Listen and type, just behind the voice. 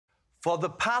For the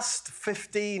past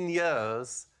 15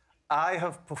 years, I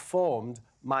have performed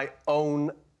my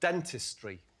own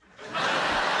dentistry.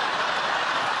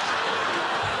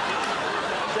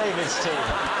 David's team.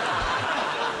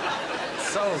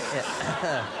 So...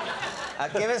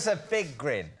 Give us a big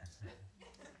grin.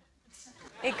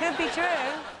 It could be true.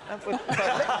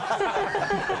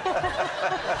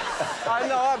 I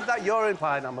know, you're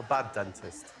implying I'm a bad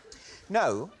dentist.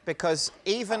 No, because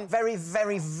even very,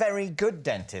 very, very good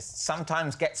dentists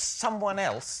sometimes get someone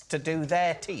else to do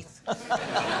their teeth.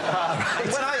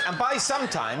 Right. And by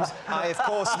sometimes, I, of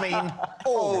course, mean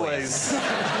always.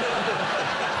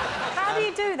 How do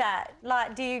you do that?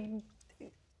 Like, do you...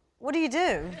 What do you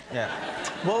do? Yeah.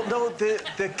 Well, no,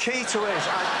 the key to it is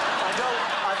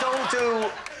I don't do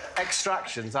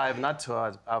extractions. I haven't had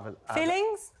to.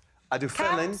 Fillings? I do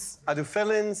fillings. I do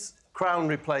fillings, crown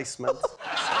replacement.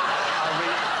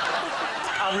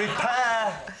 I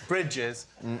repair bridges.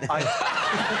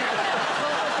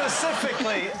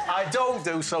 Specifically, I don't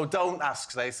do, so don't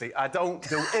ask, Stacey. I don't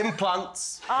do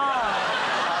implants.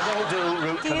 I don't do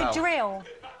root canal. Do you drill?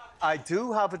 I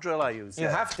do have a drill I use, You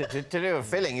have to do a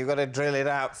filling, you've got to drill it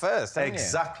out first, haven't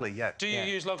Exactly, you? yeah. Do you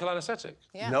use local anaesthetic?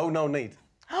 Yeah. No need.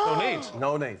 No need?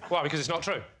 No need. Why, because it's not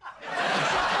true?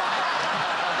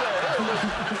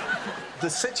 The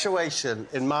situation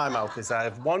in my mouth is I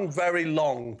have one very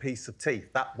long piece of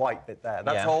teeth, that white bit there.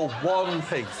 That's all one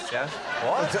piece, yeah?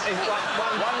 What?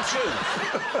 One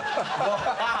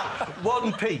tooth.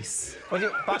 One piece.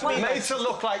 But made to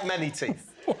look like many teeth.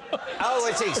 Oh,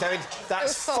 I see. So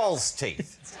that's false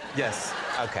teeth. Yes.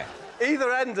 OK.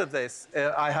 Either end of this,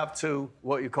 I have two,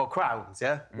 what you call crowns,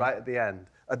 yeah? Right at the end.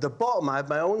 At the bottom, I have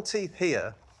my own teeth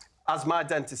here. As my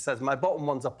dentist says, my bottom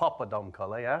one's a poppadom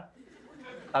colour, yeah?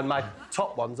 And my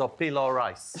top one's a pilo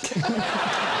rice. So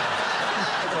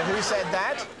who said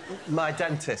that? My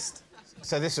dentist.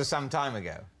 So this was some time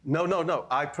ago? No.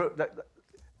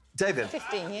 David,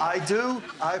 15 years.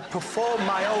 I perform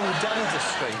my own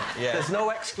dentistry. Yeah. There's no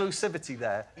exclusivity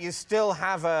there. You still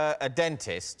have a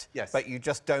dentist, yes, but you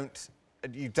just don't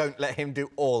let him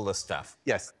do all the stuff.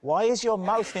 Yes. Why is your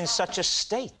mouth in such a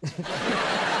state? Because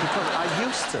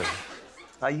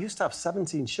I used to have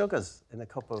 17 sugars in a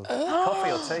cup of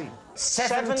coffee or tea.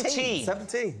 17?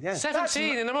 17, yes.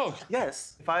 17 in a mug?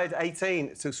 Yes. If I had 18,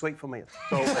 it's too sweet for me.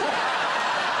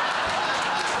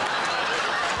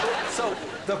 So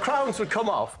the crowns would come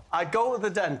off. I'd go to the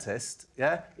dentist,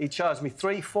 yeah? He'd charge me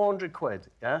 400 quid,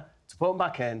 yeah, to put them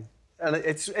back in. And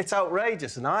it's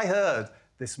outrageous. And I heard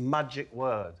this magic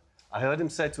word. I heard him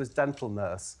say to his dental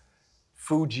nurse,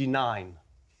 Fuji 9.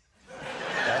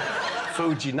 Yeah?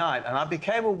 Fuji 9. And I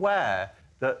became aware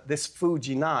that this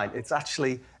Fuji 9, it's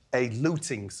actually a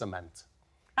luting cement,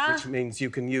 which means you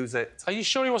can use it... Are you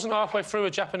sure he wasn't halfway through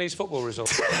a Japanese football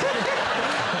result?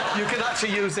 You can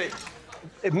actually use it...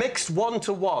 It mixed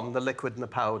 1-to-1, the liquid and the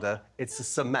powder, it's a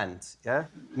cement, yeah?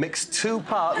 Mixed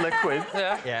 2-part liquid,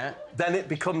 yeah, then it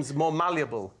becomes more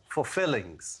malleable for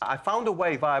fillings. I found a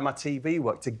way via my TV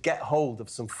work to get hold of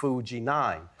some Fuji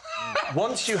 9.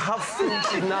 Once you have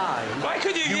Fuji 9,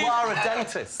 you are a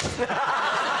dentist. So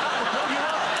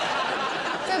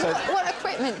what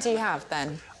equipment do you have,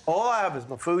 then? All I have is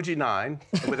my Fuji 9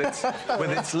 with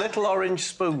its little orange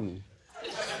spoon,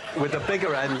 with a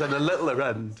bigger end and a littler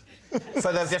end.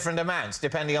 For the different amounts,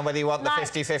 depending on whether you want the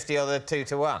 50-50 or the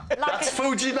 2-to-1. That's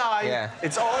Fuji 9. Yeah.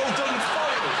 It's all done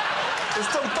for you. It's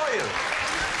done for you.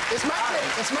 It's magic.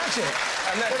 It's magic.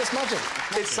 And then it's magic.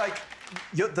 It's like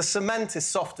the cement is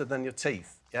softer than your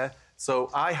teeth, yeah? So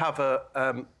I have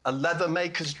a leather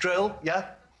maker's drill, yeah?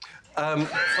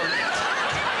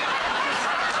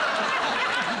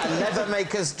 Leather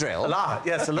maker's drill?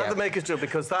 Yes, a leather maker's drill,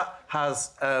 because that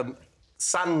has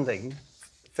sanding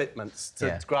fitments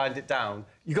to grind it down.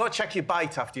 You've got to check your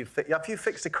bite after you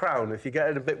fix the crown. If you get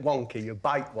it a bit wonky, your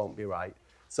bite won't be right.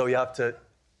 So you have to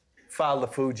file the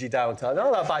Fuji down.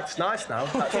 Oh, that bite's nice now.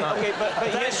 That's nice. Okay, but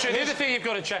yes, the other thing you've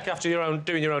got to check after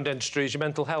doing your own dentistry is your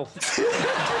mental health.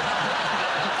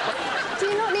 Do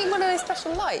you not need one of those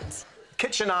special lights?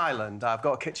 Kitchen island. I've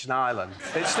got a kitchen island.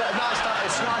 It's nice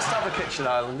to have a kitchen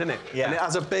island, isn't it? Yeah. And it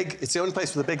has it's the only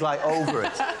place with a big light over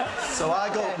it. So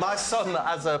my son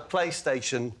has a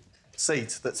PlayStation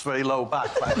seat that's very low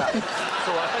back, like that.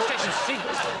 So PlayStation seat?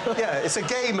 Yeah, it's a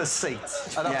gamer's seat.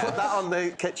 And I put that on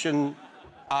the kitchen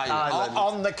island.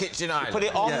 On the kitchen island. Put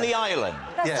it on the island.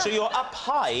 Yeah. So you're up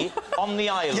high on the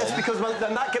island. Yes, because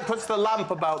then that puts the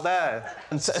lamp about there.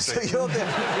 And so you're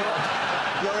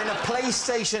in a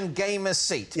PlayStation gamer's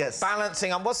seat. Yes.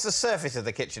 Balancing on... What's the surface of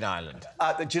the kitchen island?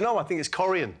 Do you know, I think it's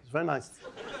Corian. It's very nice.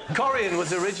 Corian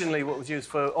was originally what was used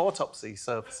for autopsy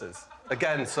surfaces.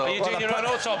 Again, so... Are you doing your own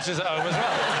autopsies at home as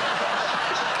well?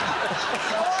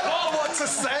 I don't know what to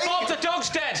say. Bob, the dog's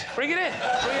dead. Bring it in.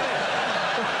 Bring it in.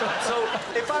 So,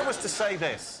 if I was to say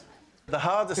this, the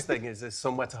hardest thing is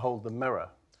somewhere to hold the mirror.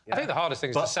 Yeah? I think the hardest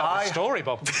thing is to sell the story,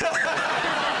 Bob.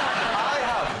 I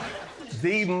have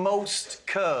the most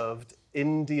curved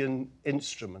Indian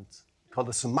instrument called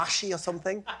a samashi or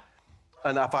something.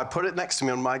 And if I put it next to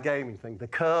me on my gaming thing, the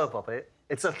curve of it,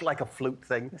 it's like a flute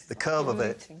thing. The curve of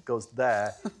it goes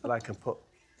there, and I can put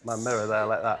my mirror there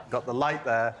like that. Got the light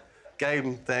there,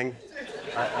 game thing.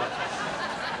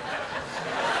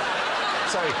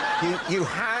 Sorry, you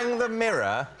hang the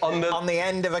mirror on the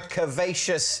end of a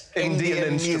curvaceous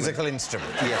Indian musical instrument.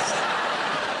 Yes.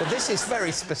 But this is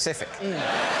very specific.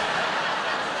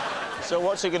 So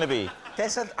what's it going to be?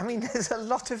 There's a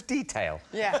lot of detail.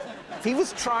 Yeah. If he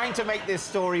was trying to make this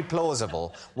story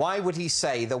plausible, why would he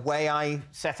say the way I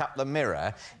set up the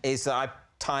mirror is that I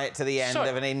tie it to the end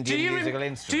of an Indian musical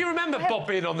instrument? Do you remember Bob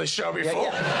being on this show before?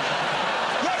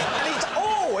 Yes, and it's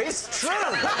always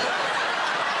true.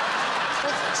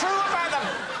 It's true about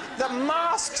the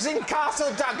masks in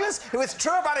Castle Douglas. It was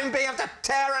true about him being able to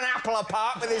tear an apple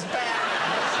apart with his bare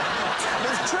hands. It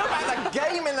was true about the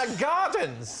game in the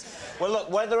gardens. Well, look,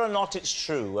 whether or not it's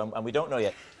true, and we don't know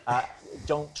yet,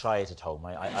 don't try it at home.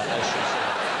 I should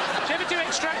say. Do you ever do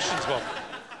extractions, Bob?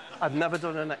 I've never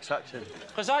done an extraction.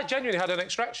 Because I genuinely had an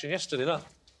extraction yesterday, look.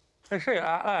 I see it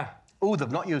out there. Oh, they've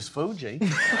not used Fuji.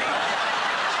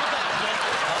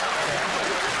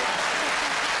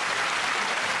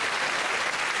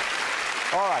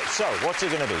 All right, so what's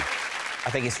it going to be? I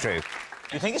think it's true.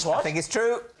 You think it's what? I think it's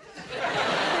true.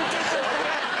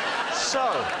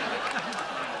 So,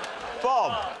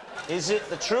 Bob, is it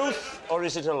the truth or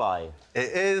is it a lie? It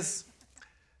is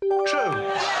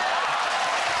true.